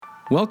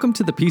Welcome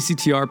to the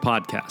PCTR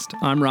podcast.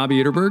 I'm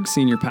Robbie Ytterberg,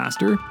 Senior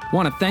Pastor. I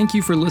want to thank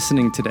you for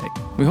listening today.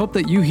 We hope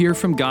that you hear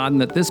from God and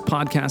that this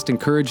podcast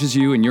encourages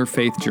you in your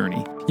faith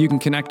journey. You can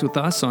connect with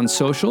us on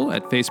social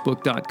at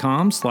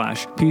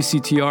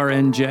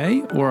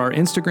facebook.com/PCTRNJ or our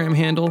Instagram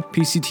handle,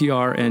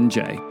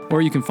 PCTRNJ.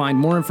 Or you can find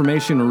more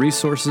information or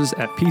resources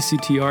at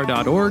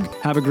PCTR.org.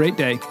 Have a great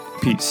day.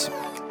 Peace.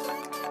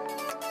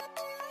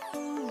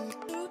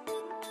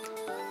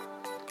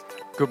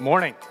 Good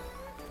morning.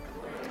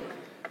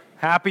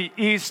 Happy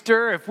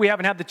Easter. If we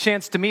haven't had the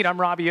chance to meet, I'm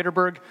Robbie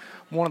Ytterberg,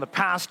 one of the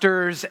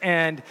pastors,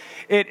 and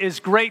it is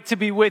great to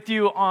be with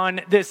you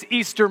on this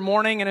Easter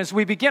morning. And as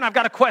we begin, I've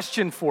got a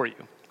question for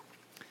you.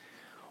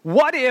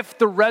 What if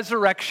the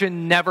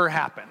resurrection never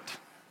happened?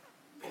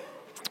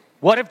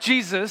 What if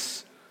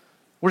Jesus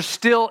were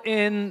still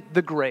in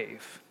the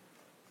grave?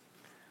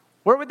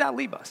 Where would that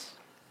leave us?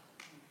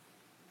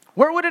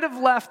 Where would it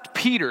have left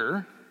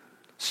Peter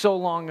so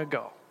long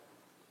ago?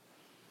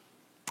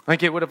 I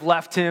think it would have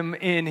left him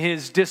in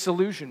his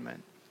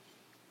disillusionment,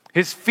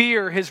 his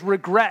fear, his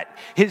regret,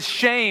 his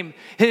shame,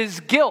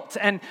 his guilt.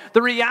 And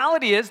the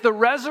reality is the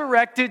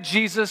resurrected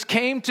Jesus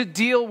came to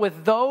deal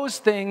with those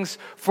things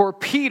for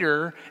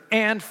Peter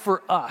and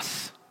for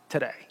us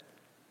today.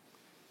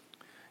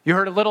 You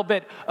heard a little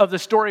bit of the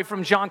story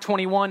from John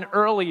 21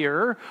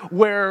 earlier,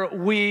 where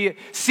we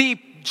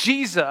see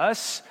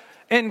Jesus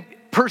in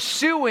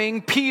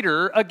pursuing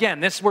Peter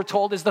again. This, we're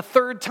told, is the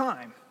third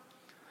time.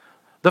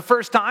 The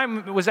first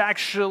time was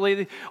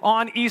actually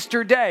on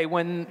Easter Day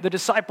when the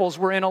disciples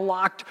were in a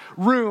locked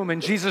room and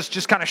Jesus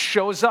just kind of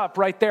shows up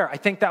right there. I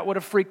think that would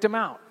have freaked him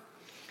out.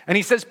 And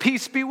he says,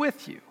 "Peace be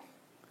with you."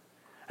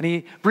 And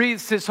he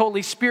breathes his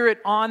Holy Spirit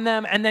on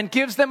them and then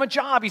gives them a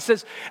job. He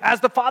says,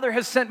 "As the Father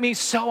has sent me,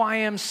 so I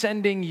am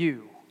sending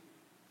you."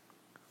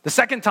 The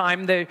second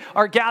time, they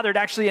are gathered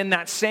actually in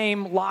that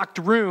same locked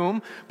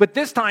room, but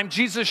this time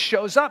Jesus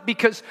shows up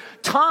because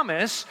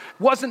Thomas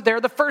wasn't there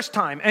the first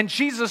time, and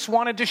Jesus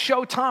wanted to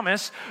show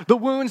Thomas the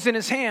wounds in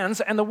his hands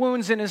and the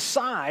wounds in his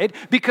side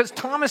because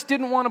Thomas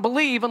didn't want to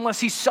believe unless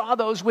he saw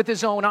those with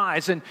his own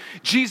eyes, and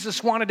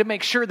Jesus wanted to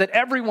make sure that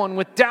everyone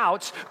with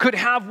doubts could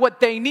have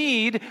what they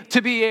need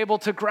to be able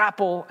to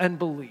grapple and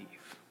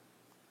believe.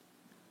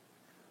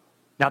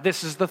 Now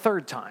this is the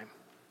third time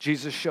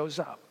Jesus shows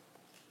up.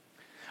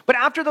 But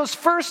after those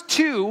first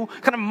two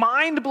kind of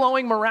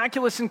mind-blowing,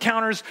 miraculous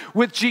encounters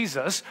with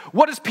Jesus,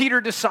 what does Peter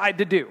decide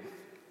to do?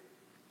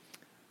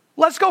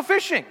 Let's go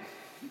fishing.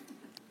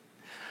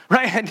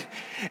 Right?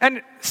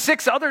 And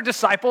 6 other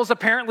disciples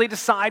apparently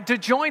decide to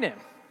join him.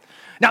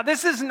 Now,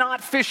 this is not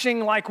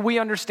fishing like we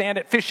understand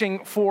it,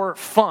 fishing for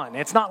fun.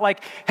 It's not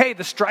like, hey,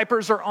 the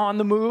stripers are on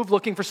the move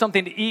looking for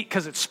something to eat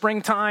because it's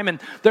springtime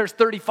and there's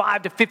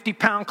 35 to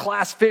 50-pound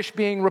class fish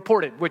being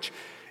reported, which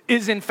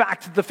is in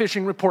fact the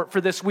fishing report for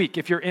this week,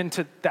 if you're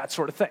into that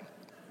sort of thing.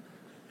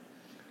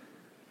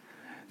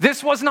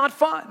 This was not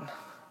fun.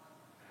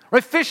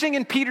 Right? Fishing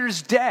in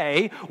Peter's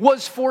day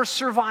was for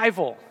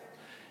survival.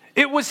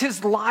 It was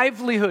his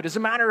livelihood. As a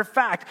matter of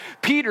fact,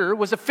 Peter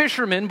was a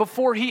fisherman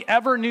before he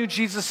ever knew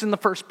Jesus in the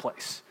first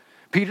place.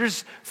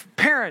 Peter's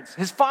parents,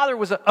 his father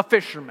was a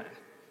fisherman.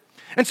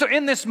 And so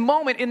in this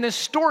moment, in this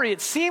story, it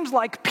seems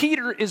like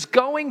Peter is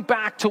going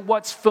back to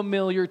what's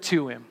familiar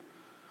to him,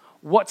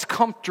 what's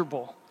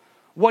comfortable,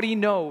 what he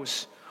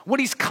knows, what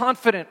he's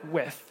confident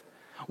with,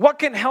 what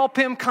can help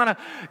him kind of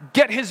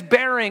get his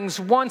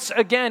bearings once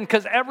again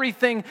because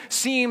everything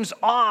seems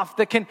off,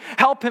 that can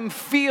help him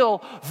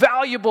feel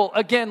valuable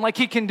again, like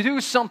he can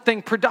do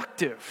something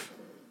productive.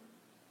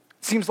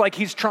 It seems like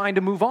he's trying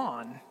to move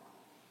on,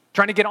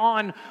 trying to get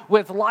on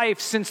with life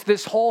since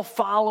this whole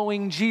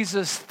following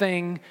Jesus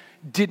thing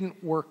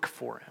didn't work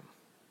for him.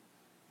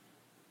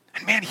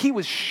 And man, he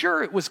was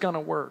sure it was going to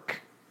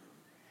work.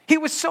 He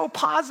was so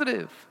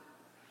positive.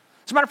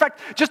 As a matter of fact,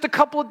 just a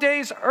few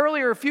days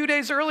earlier,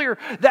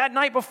 that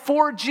night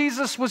before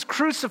Jesus was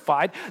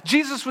crucified,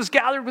 Jesus was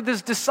gathered with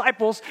his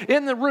disciples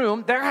in the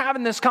room. They're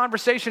having this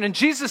conversation, and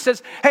Jesus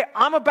says, "Hey,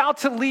 I'm about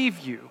to leave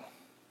you."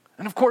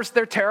 And of course,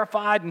 they're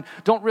terrified and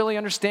don't really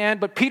understand,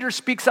 but Peter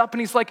speaks up and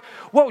he's like,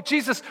 "Whoa,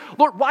 Jesus,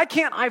 Lord, why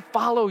can't I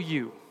follow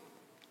you?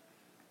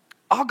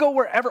 I'll go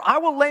wherever. I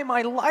will lay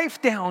my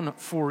life down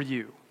for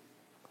you."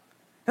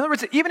 In other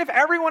words, even if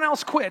everyone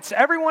else quits,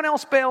 everyone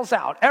else bails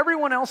out,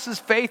 everyone else's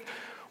faith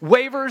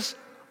wavers,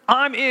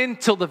 I'm in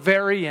till the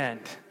very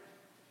end.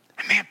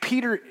 And man,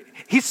 Peter,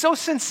 he's so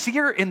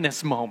sincere in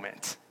this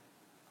moment.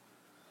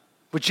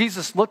 But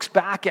Jesus looks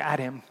back at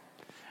him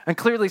and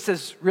clearly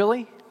says,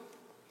 "Really?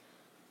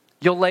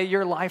 You'll lay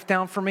your life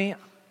down for me?"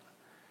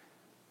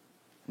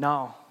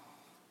 "No.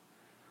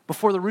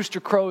 Before the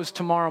rooster crows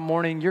tomorrow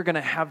morning, you're going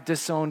to have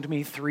disowned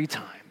me 3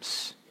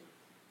 times.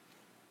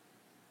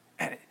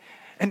 And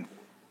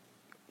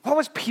what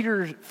was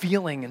Peter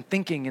feeling and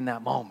thinking in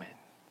that moment?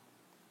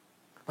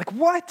 Like,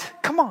 what?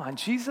 Come on,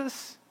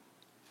 Jesus.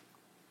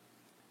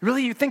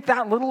 Really, you think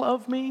that little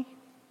of me?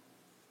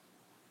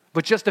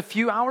 But just a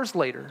few hours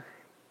later,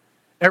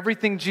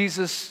 everything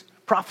Jesus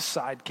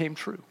prophesied came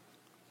true.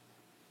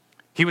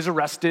 He was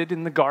arrested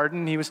in the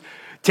garden. He was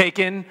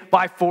taken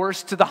by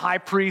force to the high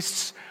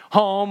priest's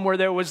home where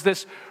there was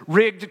this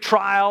rigged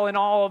trial and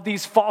all of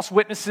these false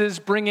witnesses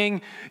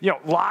bringing,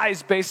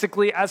 lies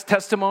basically as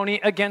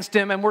testimony against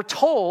him. And we're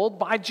told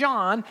by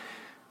John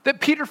that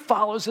Peter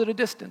follows at a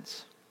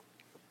distance.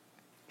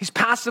 He's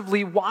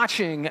passively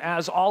watching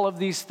as all of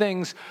these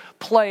things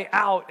play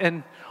out.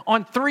 And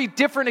on 3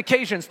 different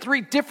occasions,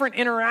 3 different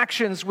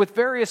interactions with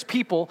various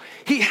people,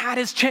 he had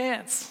his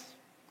chance.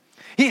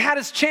 He had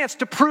his chance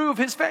to prove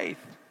his faith,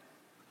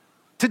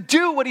 to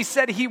do what he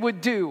said he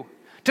would do,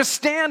 to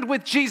stand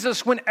with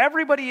Jesus when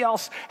everybody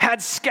else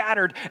had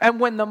scattered. And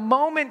when the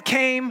moment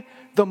came,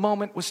 the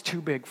moment was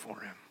too big for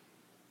him.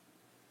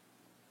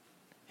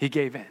 He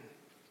gave in.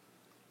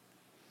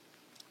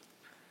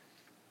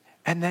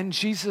 And then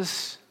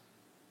Jesus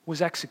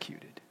was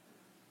executed.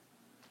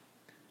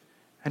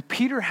 And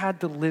Peter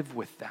had to live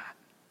with that.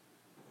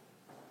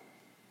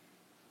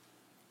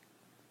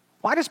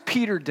 Why does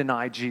Peter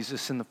deny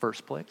Jesus in the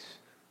first place?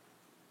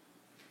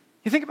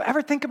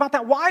 Ever think about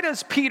that? Why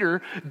does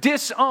Peter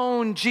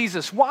disown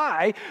Jesus?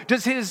 Why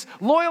does his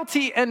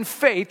loyalty and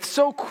faith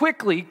so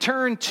quickly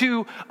turn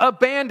to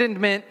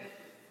abandonment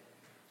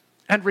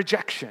and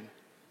rejection?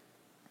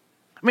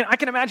 I mean, I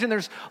can imagine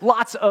there's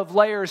lots of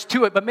layers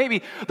to it, but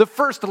maybe the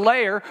first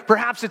layer,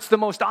 perhaps it's the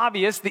most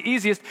obvious, the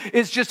easiest,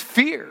 is just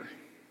fear.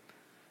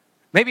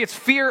 Maybe it's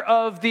fear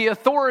of the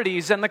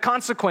authorities and the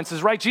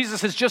consequences, right?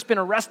 Jesus has just been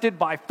arrested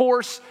by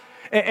force,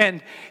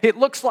 and it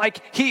looks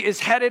like he is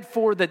headed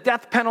for the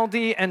death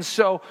penalty. And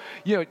so,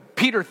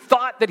 Peter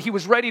thought that he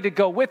was ready to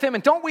go with him.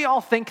 And don't we all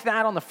think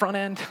that on the front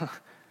end?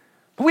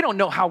 But we don't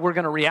know how we're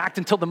going to react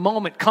until the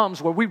moment comes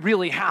where we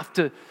really have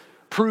to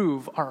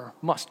prove our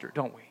muster,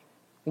 don't we?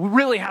 We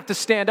really have to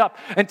stand up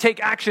and take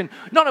action.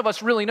 None of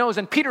us really knows.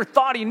 And Peter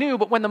thought he knew,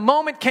 but when the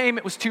moment came,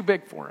 it was too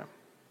big for him.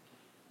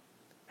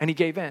 And he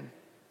gave in.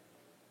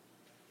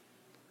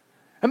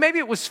 And maybe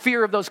it was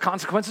fear of those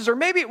consequences, or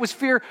maybe it was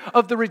fear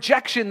of the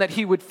rejection that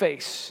he would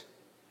face.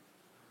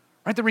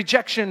 Right? The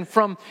rejection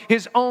from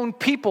his own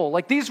people.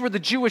 Like these were the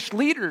Jewish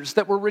leaders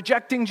that were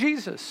rejecting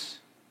Jesus.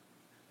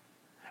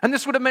 And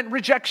this would have meant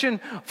rejection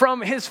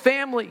from his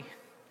family,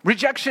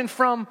 rejection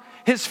from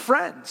his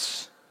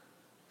friends.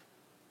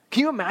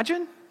 Can you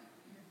imagine?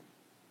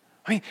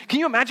 Can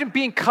you imagine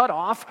being cut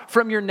off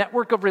from your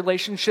network of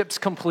relationships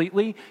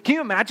completely? Can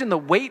you imagine the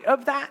weight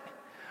of that?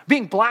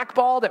 Being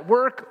blackballed at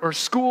work or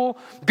school,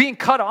 being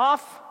cut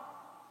off,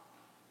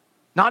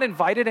 not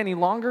invited any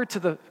longer to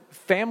the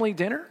family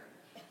dinner?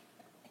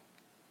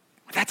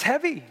 That's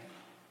heavy.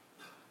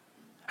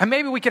 And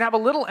maybe we can have a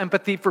little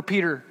empathy for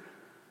Peter,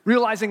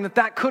 realizing that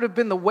that could have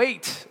been the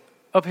weight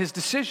of his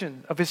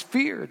decision, of his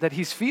fear that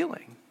he's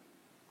feeling.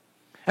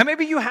 And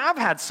maybe you have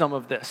had some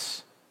of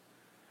this.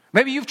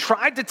 Maybe you've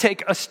tried to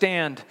take a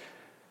stand.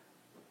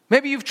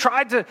 Maybe you've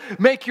tried to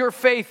make your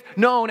faith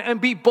known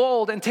and be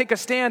bold and take a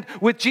stand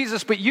with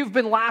Jesus, but you've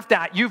been laughed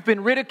at, you've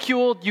been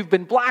ridiculed, you've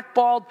been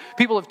blackballed,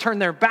 people have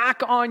turned their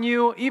back on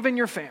you, even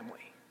your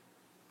family.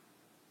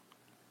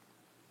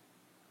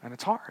 And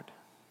it's hard.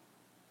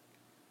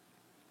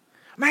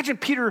 Imagine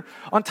Peter,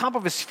 on top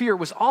of his fear,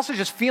 was also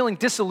just feeling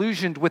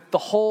disillusioned with the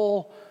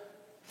whole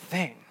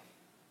thing.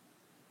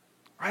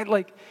 Right?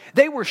 Like,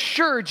 they were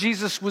sure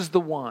Jesus was the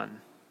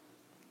one.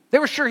 They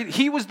were sure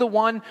he was the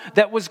one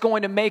that was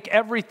going to make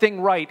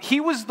everything right. He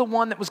was the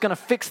one that was going to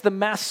fix the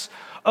mess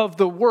of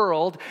the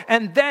world.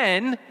 And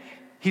then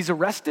he's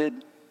arrested.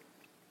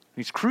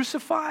 He's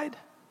crucified.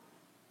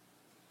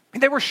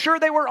 And they were sure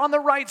they were on the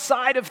right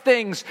side of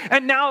things.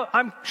 And now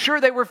I'm sure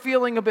they were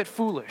feeling a bit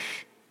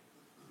foolish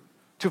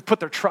to have put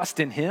their trust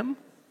in him.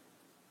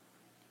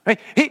 Right?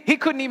 He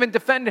couldn't even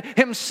defend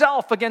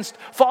himself against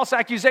false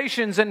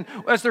accusations, and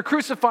as they're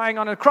crucifying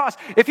on a cross,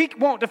 if he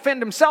won't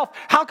defend himself,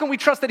 how can we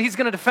trust that he's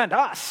going to defend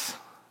us?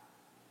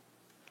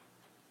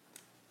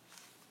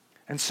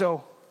 And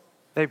so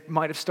they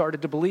might have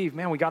started to believe,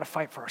 man, we got to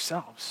fight for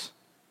ourselves.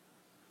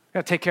 We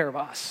got to take care of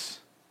us.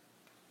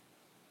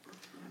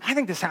 I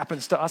think this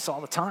happens to us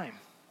all the time.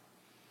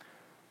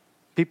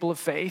 People of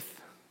faith,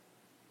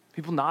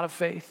 people not of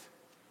faith,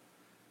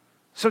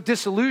 so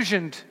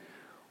disillusioned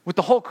with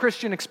the whole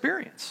Christian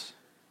experience.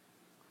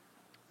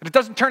 But it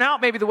doesn't turn out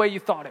maybe the way you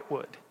thought it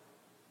would.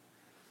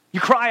 You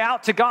cry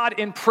out to God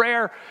in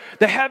prayer,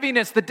 the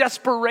heaviness, the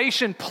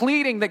desperation,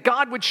 pleading that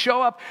God would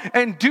show up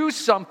and do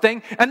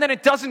something, and then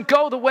it doesn't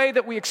go the way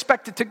that we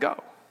expect it to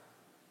go.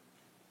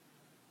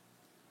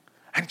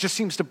 And it just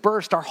seems to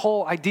burst our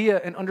whole idea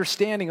and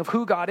understanding of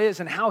who God is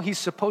and how he's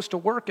supposed to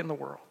work in the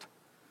world.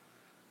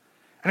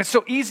 And it's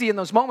so easy in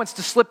those moments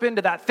to slip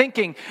into that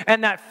thinking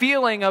and that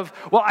feeling of,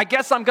 well, I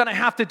guess I'm going to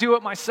have to do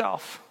it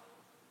myself.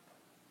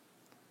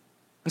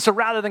 And so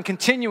rather than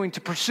continuing to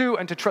pursue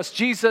and to trust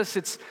Jesus,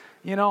 it's,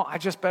 I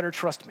just better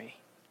trust me.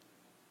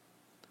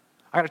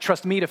 I got to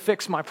trust me to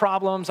fix my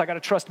problems. I got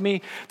to trust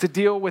me to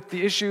deal with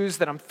the issues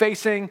that I'm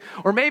facing.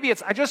 Or maybe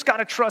it's, I just got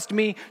to trust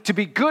me to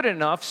be good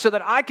enough so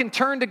that I can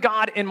turn to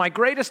God in my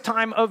greatest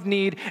time of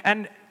need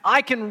and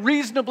I can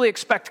reasonably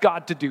expect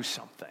God to do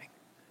something.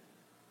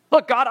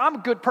 Look, God, I'm a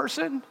good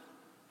person.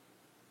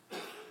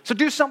 So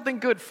do something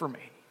good for me.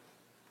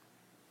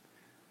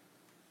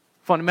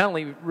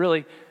 Fundamentally,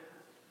 really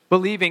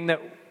believing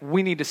that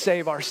we need to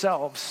save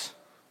ourselves.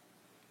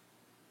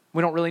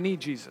 We don't really need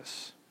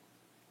Jesus.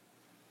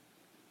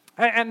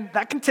 And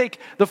that can take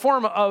the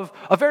form of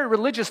a very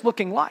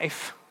religious-looking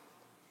life.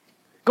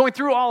 Going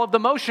through all of the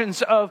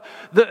motions of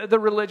the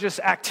religious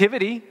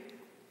activity,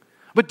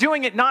 but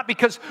doing it not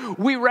because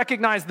we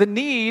recognize the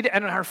need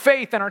and our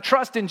faith and our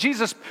trust in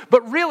Jesus,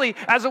 but really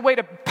as a way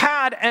to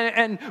pad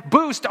and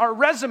boost our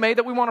resume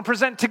that we want to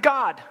present to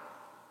God.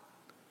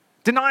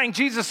 Denying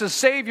Jesus as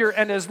Savior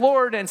and as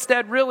Lord,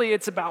 instead really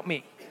it's about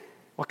me.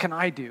 What can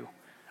I do?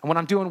 And when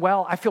I'm doing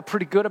well, I feel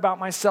pretty good about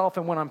myself,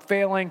 and when I'm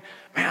failing,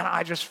 man,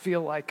 I just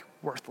feel like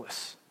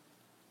worthless.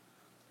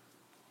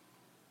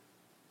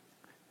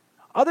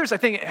 Others, I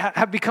think,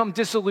 have become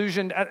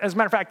disillusioned. As a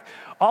matter of fact,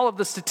 all of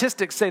the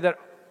statistics say that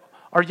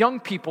our young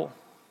people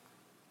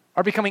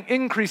are becoming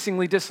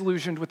increasingly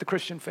disillusioned with the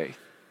Christian faith.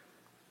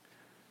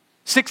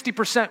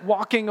 60%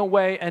 walking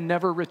away and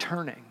never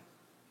returning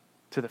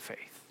to the faith.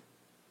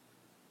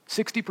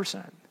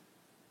 60%.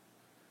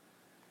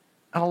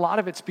 And a lot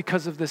of it's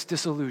because of this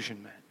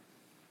disillusionment.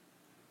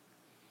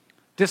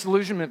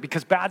 Disillusionment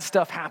because bad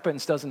stuff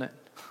happens, doesn't it?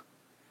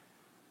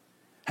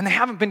 And they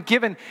haven't been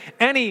given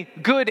any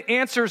good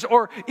answers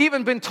or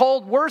even been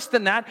told worse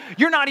than that.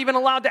 You're not even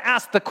allowed to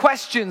ask the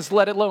questions,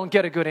 let alone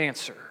get a good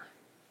answer.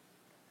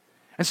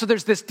 And so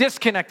there's this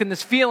disconnect and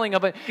this feeling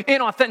of an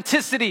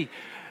inauthenticity.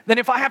 Then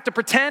if I have to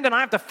pretend and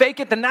I have to fake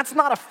it, then that's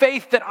not a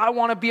faith that I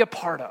want to be a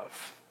part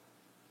of.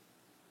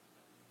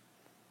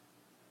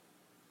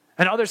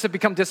 And others have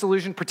become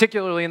disillusioned,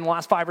 particularly in the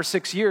last 5 or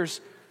 6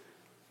 years,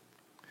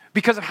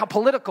 because of how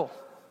political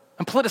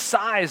and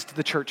politicized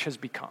the church has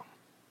become.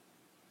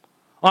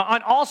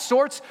 On all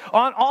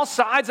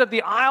sides of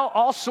the aisle,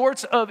 all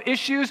sorts of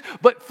issues,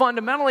 but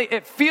fundamentally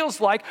it feels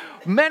like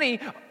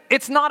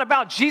it's not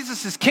about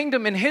Jesus'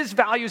 kingdom and his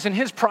values and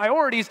his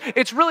priorities,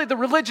 it's really the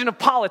religion of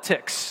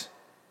politics.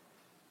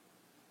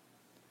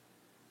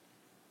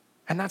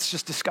 And that's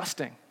just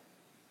disgusting.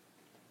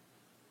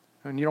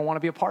 And you don't want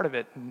to be a part of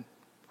it, and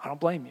I don't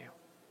blame you.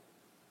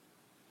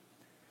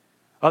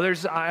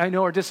 Others, I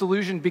know, are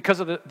disillusioned because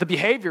of the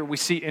behavior we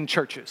see in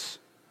churches.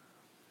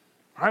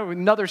 Right,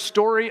 another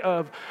story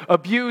of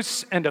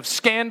abuse and of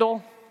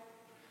scandal.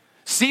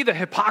 See the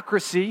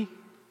hypocrisy.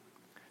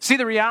 See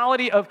the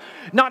reality of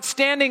not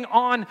standing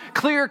on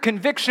clear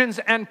convictions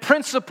and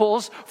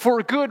principles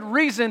for good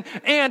reason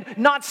and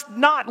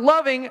not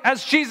loving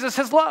as Jesus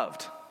has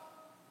loved.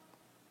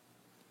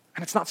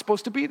 And it's not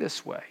supposed to be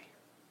this way.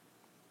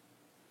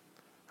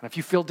 And if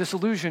you feel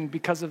disillusioned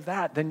because of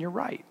that, then you're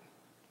right.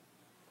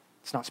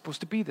 It's not supposed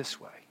to be this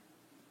way.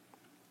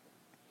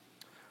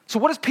 So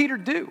what does Peter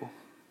do?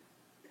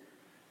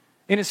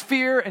 In his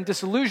fear and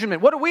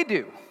disillusionment, what do we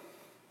do?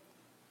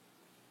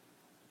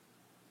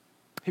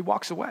 He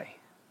walks away.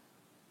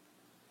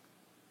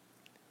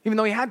 Even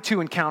though he had 2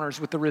 encounters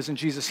with the risen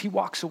Jesus, he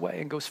walks away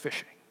and goes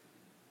fishing.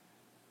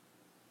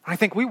 I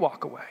think we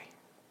walk away.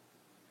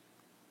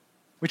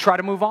 We try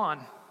to move on.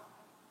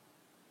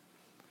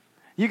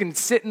 You can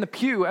sit in the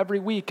pew every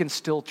week and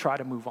still try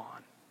to move on.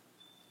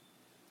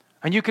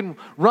 And you can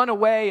run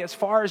away as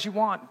far as you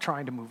want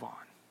trying to move on.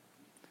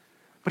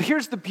 But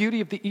here's the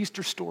beauty of the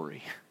Easter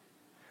story.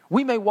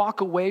 We may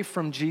walk away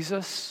from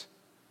Jesus,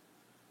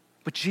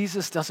 but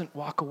Jesus doesn't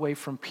walk away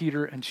from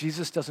Peter, and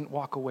Jesus doesn't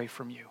walk away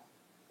from you.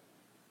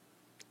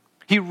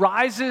 He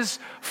rises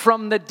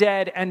from the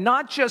dead, and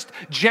not just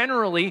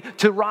generally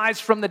to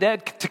rise from the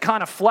dead to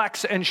kind of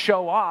flex and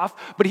show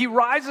off, but he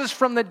rises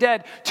from the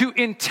dead to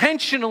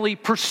intentionally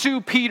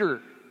pursue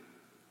Peter.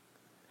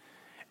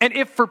 And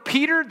if for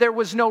Peter there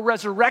was no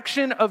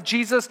resurrection of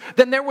Jesus,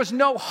 then there was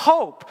no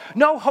hope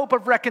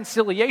of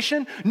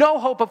reconciliation, no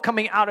hope of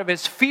coming out of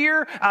his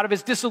fear, out of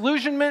his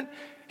disillusionment.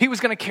 He was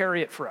going to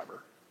carry it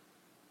forever.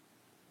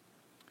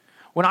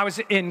 When I was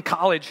in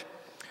college,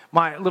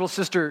 my little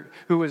sister,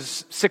 who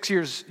was 6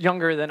 years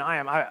younger than I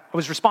am, I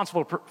was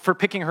responsible for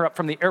picking her up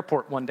from the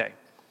airport one day.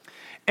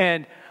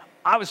 And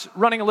I was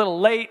running a little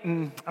late,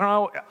 and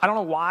I don't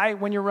know why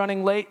when you're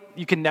running late,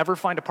 you can never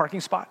find a parking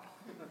spot.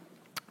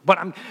 But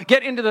I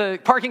get into the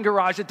parking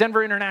garage at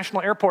Denver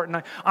International Airport,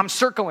 and I'm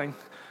circling,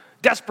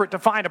 desperate to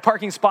find a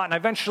parking spot, and I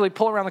eventually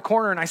pull around the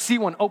corner, and I see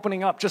one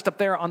opening up just up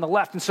there on the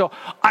left. And so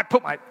I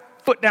put my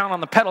foot down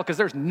on the pedal because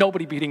there's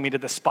nobody beating me to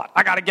this spot.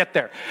 I got to get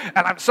there.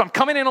 And so I'm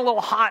coming in a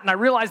little hot, and I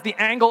realize the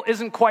angle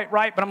isn't quite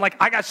right, but I'm like,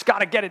 I just got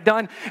to get it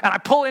done. And I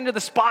pull into the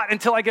spot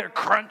until I get a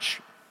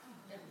crunch.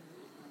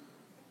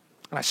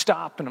 And I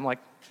stop, and I'm like,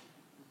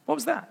 what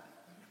was that?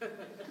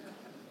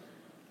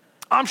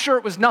 I'm sure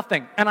it was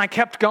nothing, and I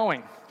kept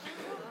going.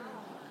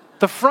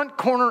 The front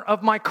corner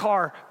of my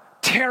car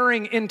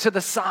tearing into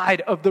the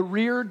side of the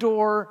rear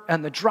door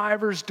and the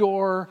driver's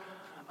door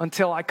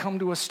until I come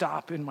to a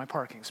stop in my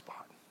parking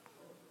spot.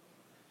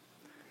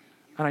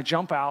 And I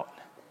jump out.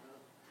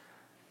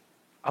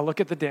 I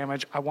look at the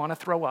damage. I want to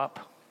throw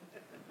up.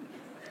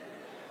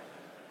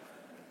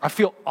 I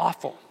feel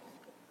awful.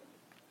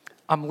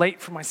 I'm late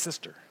for my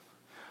sister.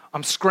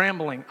 I'm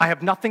scrambling. I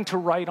have nothing to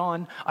write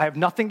on. I have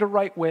nothing to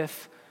write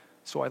with,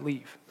 so I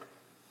leave.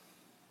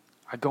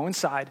 I go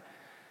inside,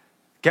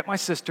 get my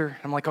sister, and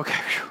I'm like, okay,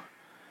 whew,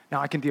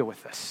 now I can deal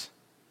with this.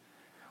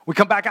 We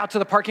come back out to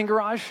the parking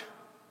garage,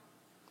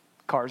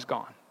 car's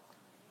gone.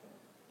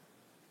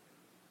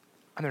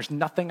 And there's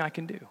nothing I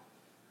can do.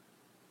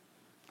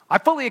 I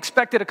fully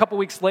expected a couple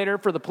weeks later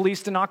for the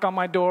police to knock on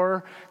my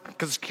door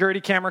because the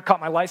security camera caught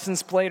my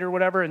license plate or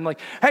whatever and like,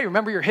 hey,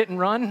 remember your hit and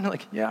run?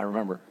 Like, yeah, I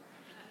remember.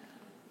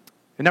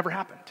 It never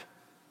happened.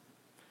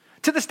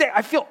 To this day,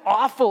 I feel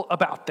awful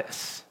about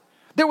this.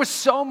 There was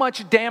so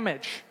much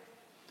damage.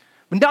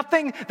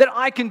 Nothing that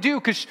I can do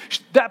because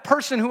that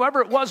person,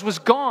 whoever it was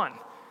gone.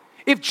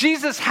 If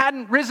Jesus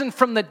hadn't risen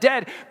from the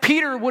dead,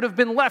 Peter would have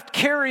been left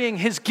carrying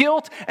his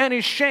guilt and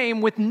his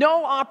shame with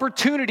no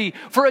opportunity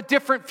for a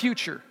different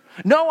future,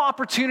 no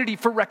opportunity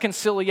for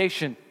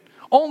reconciliation,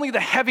 only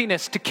the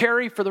heaviness to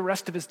carry for the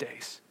rest of his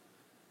days.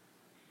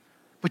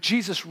 But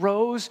Jesus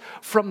rose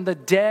from the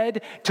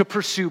dead to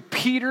pursue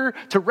Peter,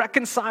 to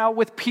reconcile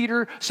with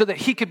Peter so that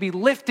he could be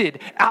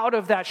lifted out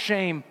of that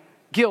shame,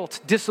 guilt,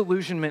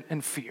 disillusionment,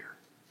 and fear.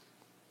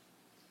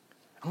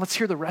 And let's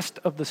hear the rest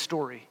of the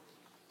story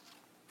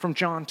from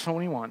John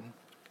 21.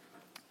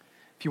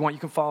 If you want, you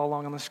can follow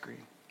along on the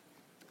screen.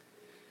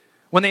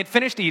 When they had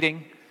finished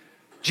eating,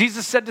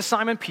 Jesus said to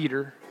Simon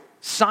Peter,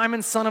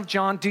 Simon, son of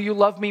John, do you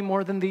love me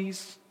more than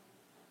these?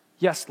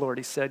 Yes, Lord,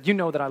 he said, you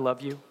know that I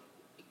love you.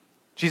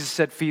 Jesus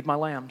said, feed my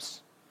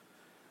lambs.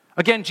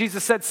 Again,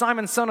 Jesus said,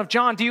 Simon, son of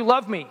John, do you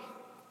love me?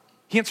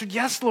 He answered,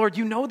 yes, Lord,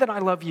 you know that I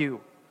love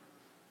you.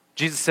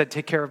 Jesus said,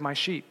 take care of my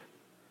sheep.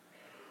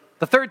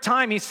 The third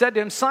time he said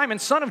to him, Simon,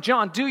 son of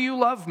John, do you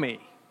love me?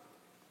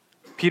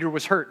 Peter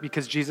was hurt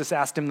because Jesus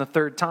asked him the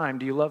third time,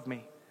 do you love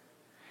me?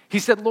 He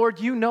said, Lord,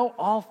 you know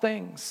all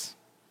things.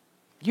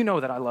 You know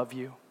that I love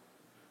you.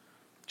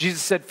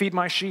 Jesus said, feed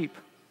my sheep.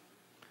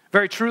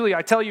 Very truly,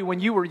 I tell you, when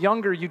you were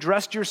younger, you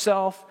dressed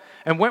yourself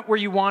and went where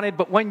you wanted,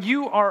 but when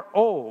you are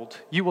old,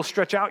 you will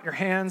stretch out your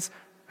hands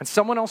and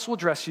someone else will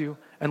dress you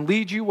and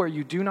lead you where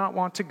you do not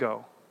want to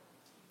go.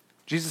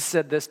 Jesus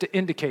said this to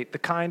indicate the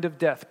kind of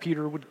death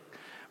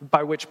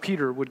by which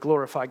Peter would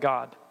glorify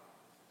God.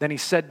 Then he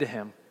said to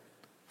him,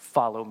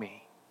 follow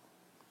me.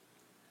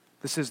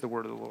 This is the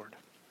word of the Lord.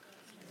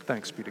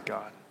 Thanks be to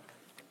God.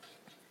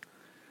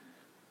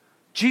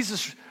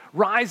 Jesus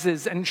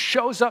rises and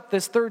shows up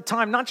this third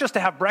time, not just to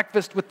have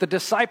breakfast with the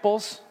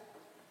disciples.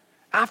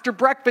 After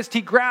breakfast, he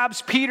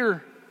grabs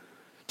Peter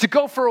to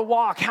go for a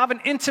walk, have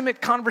an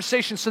intimate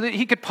conversation so that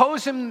he could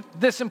pose him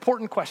this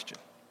important question.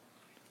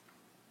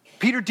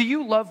 Peter, do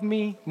you love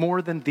me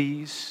more than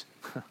these?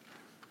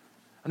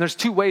 And there's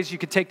two ways you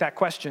could take that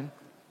question.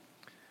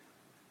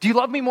 Do you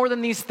love me more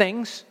than these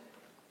things?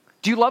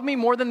 Do you love me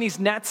more than these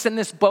nets and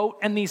this boat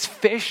and these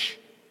fish?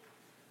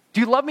 Do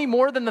you love me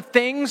more than the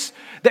things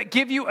that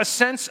give you a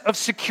sense of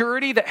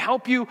security, that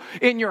help you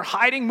in your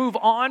hiding, move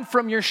on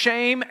from your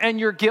shame and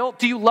your guilt?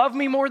 Do you love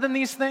me more than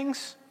these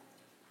things?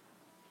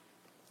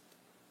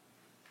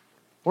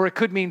 Or it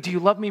could mean, do you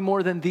love me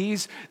more than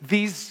these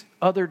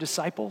other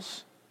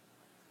disciples?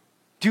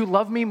 Do you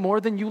love me more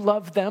than you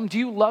love them? Do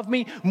you love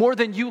me more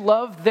than you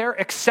love their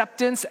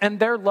acceptance and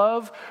their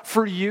love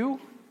for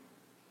you?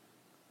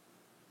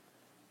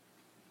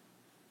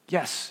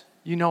 Yes,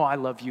 you know I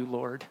love you,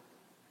 Lord.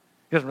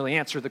 He doesn't really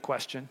answer the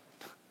question.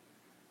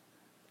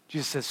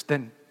 Jesus says,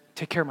 then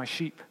take care of my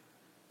sheep.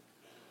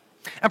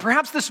 And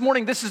perhaps this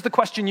morning, this is the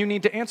question you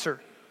need to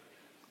answer.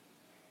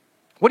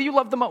 What do you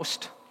love the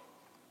most?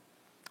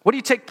 What do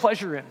you take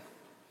pleasure in?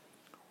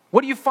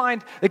 What do you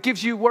find that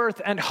gives you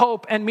worth and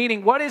hope and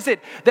meaning? What is it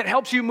that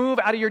helps you move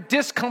out of your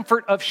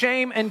discomfort of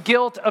shame and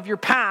guilt of your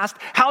past?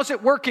 How's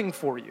it working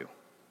for you?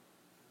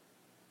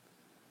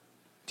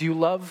 Do you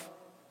love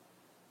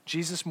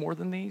Jesus more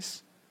than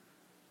these?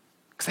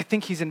 Because I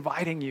think he's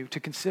inviting you to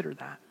consider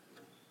that.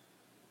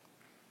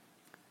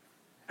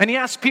 And he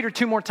asks Peter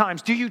 2 more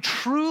times, do you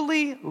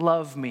truly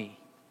love me?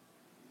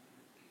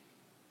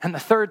 And the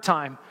third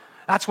time,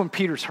 that's when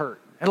Peter's hurt.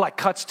 It like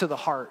cuts to the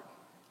heart.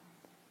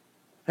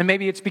 And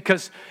maybe it's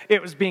because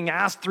it was being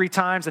asked 3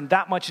 times and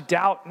that much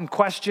doubt and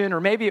question,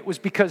 or maybe it was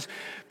because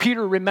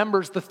Peter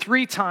remembers the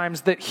 3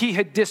 times that he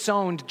had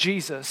disowned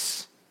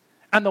Jesus,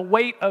 and the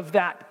weight of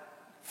that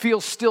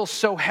feels still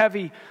so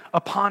heavy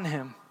upon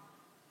him.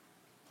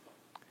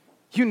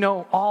 You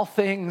know all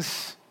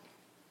things,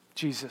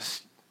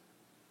 Jesus.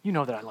 You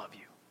know that I love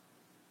you.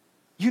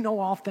 You know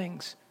all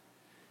things.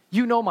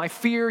 You know my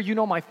fear, you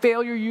know my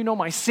failure, you know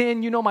my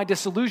sin, you know my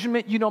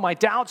disillusionment, you know my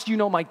doubts, you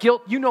know my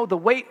guilt, you know the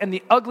weight and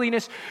the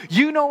ugliness.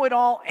 You know it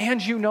all,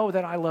 and you know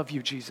that I love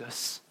you,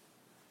 Jesus.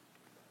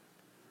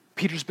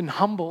 Peter's been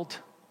humbled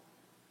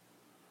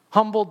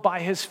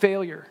by his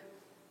failure.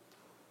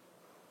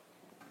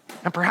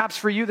 And perhaps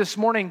for you this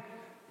morning,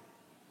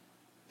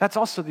 that's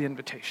also the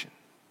invitation,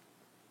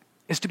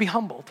 is to be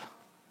humbled.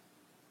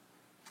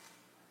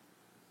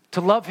 To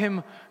love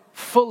him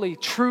fully,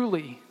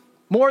 truly,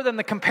 more than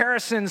the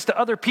comparisons to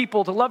other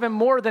people, to love him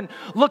more than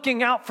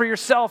looking out for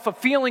yourself, of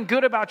feeling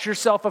good about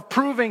yourself, of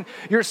proving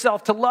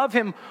yourself, to love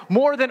him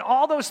more than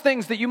all those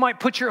things that you might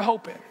put your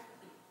hope in.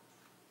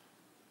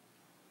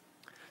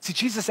 See,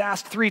 Jesus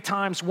asked 3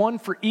 times, one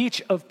for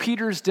each of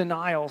Peter's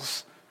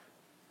denials,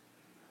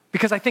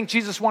 because I think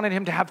Jesus wanted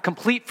him to have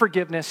complete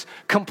forgiveness,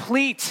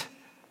 complete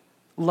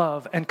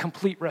love, and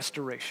complete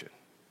restoration.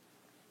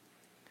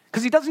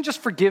 Because he doesn't just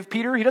forgive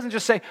Peter. He doesn't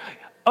just say,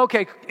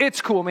 okay,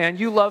 it's cool, man.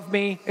 You love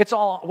me. It's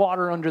all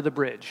water under the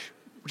bridge,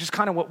 which is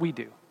kind of what we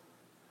do.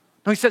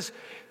 No, he says,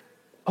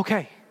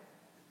 okay,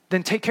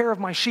 then take care of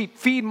my sheep,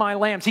 feed my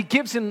lambs. He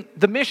gives him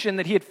the mission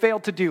that he had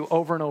failed to do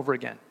over and over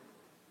again.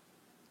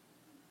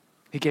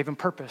 He gave him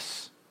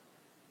purpose.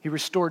 He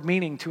restored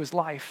meaning to his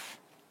life.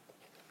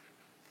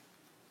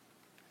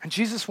 And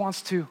Jesus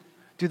wants to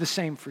do the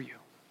same for you.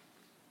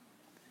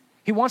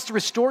 He wants to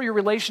restore your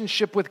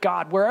relationship with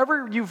God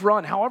wherever you've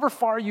run, however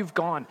far you've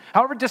gone,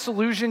 however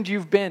disillusioned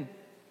you've been.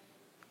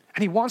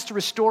 And he wants to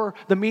restore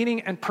the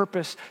meaning and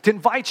purpose, to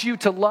invite you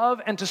to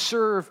love and to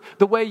serve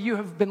the way you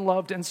have been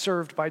loved and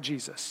served by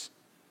Jesus,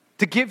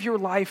 to give your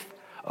life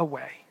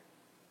away.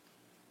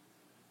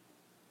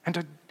 And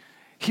to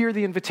hear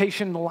the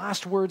invitation, the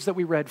last words that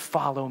we read,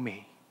 follow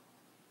me.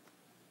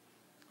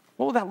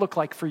 What will that look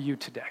like for you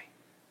today?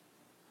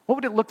 What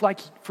would it look like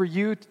for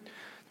you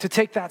to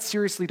take that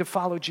seriously, to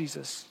follow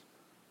Jesus?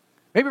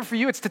 Maybe for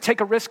you, it's to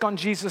take a risk on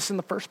Jesus in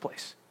the first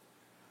place.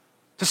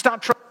 To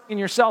stop trusting in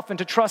yourself and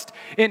to trust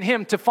in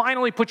him, to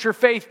finally put your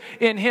faith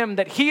in him,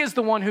 that he is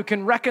the one who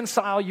can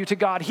reconcile you to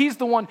God. He's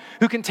the one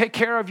who can take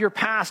care of your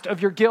past,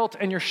 of your guilt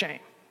and your shame.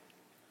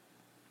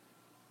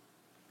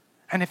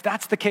 And if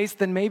that's the case,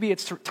 then maybe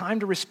it's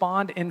time to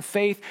respond in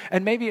faith,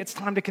 and maybe it's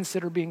time to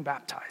consider being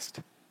baptized.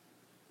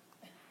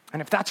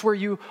 And if that's where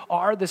you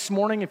are this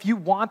morning, if you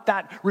want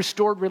that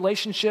restored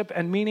relationship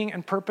and meaning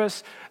and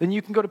purpose, then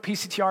you can go to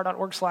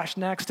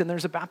pctr.org/next, and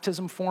there's a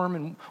baptism form,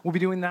 and we'll be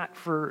doing that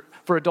for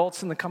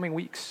adults in the coming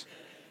weeks.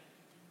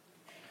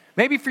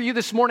 Maybe for you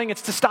this morning,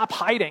 it's to stop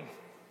hiding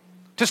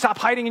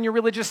in your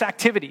religious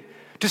activity,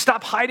 to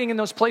stop hiding in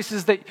those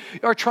places that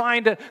are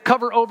trying to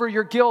cover over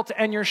your guilt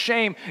and your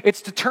shame.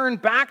 It's to turn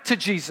back to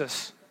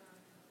Jesus.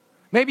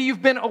 Maybe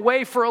you've been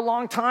away for a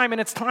long time,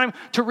 and it's time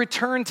to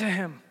return to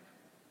him,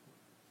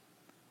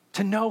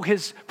 to know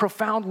his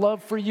profound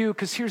love for you.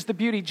 Because here's the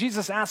beauty.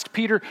 Jesus asked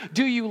Peter,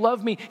 do you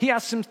love me? He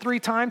asked him 3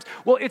 times.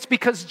 Well, it's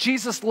because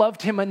Jesus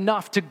loved him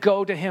enough to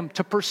go to him,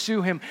 to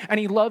pursue him. And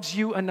he loves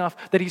you enough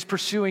that he's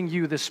pursuing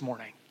you this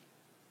morning.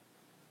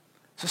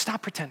 So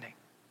stop pretending.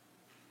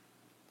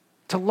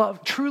 To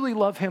truly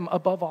love him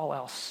above all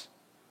else.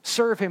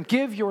 Serve him.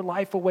 Give your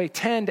life away.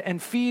 Tend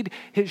and feed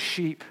his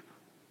sheep.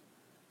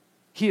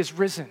 He is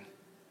risen.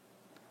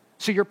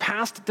 So your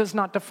past does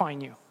not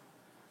define you.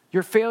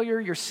 Your failure,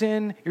 your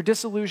sin, your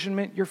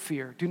disillusionment, your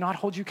fear do not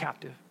hold you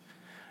captive.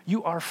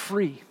 You are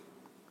free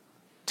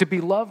to be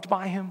loved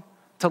by him,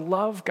 to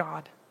love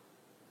God,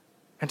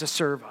 and to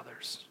serve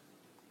others.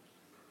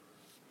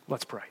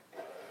 Let's pray.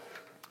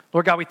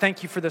 Lord God, we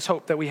thank you for this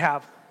hope that we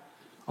have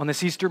on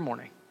this Easter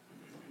morning,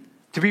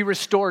 to be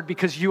restored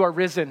because you are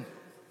risen.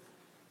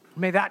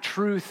 May that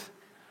truth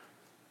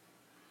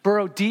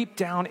burrow deep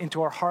down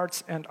into our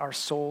hearts and our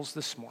souls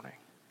this morning.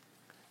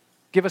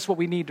 Give us what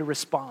we need to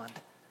respond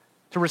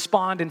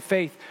in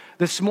faith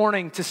this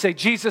morning, to say,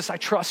 Jesus, I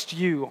trust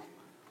you.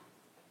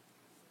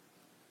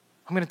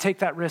 I'm going to take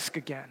that risk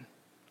again.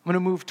 I'm going to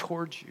move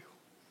towards you.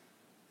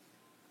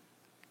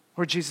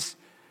 Lord Jesus,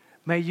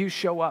 may you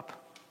show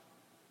up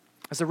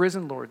as the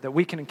risen Lord, that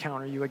we can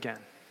encounter you again.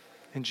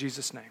 In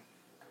Jesus' name,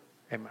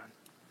 amen.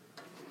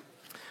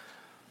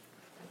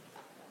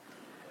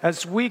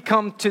 As we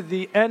come to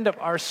the end of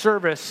our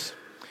service,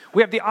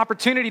 we have the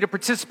opportunity to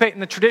participate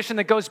in the tradition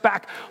that goes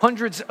back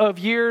hundreds of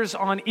years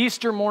on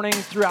Easter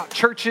mornings throughout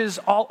churches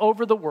all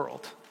over the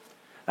world.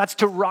 That's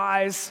to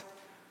rise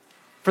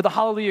for the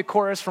Hallelujah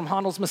chorus from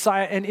Handel's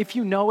Messiah. And if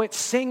you know it,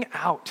 sing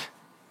out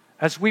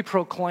as we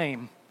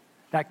proclaim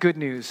that good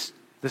news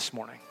this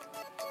morning.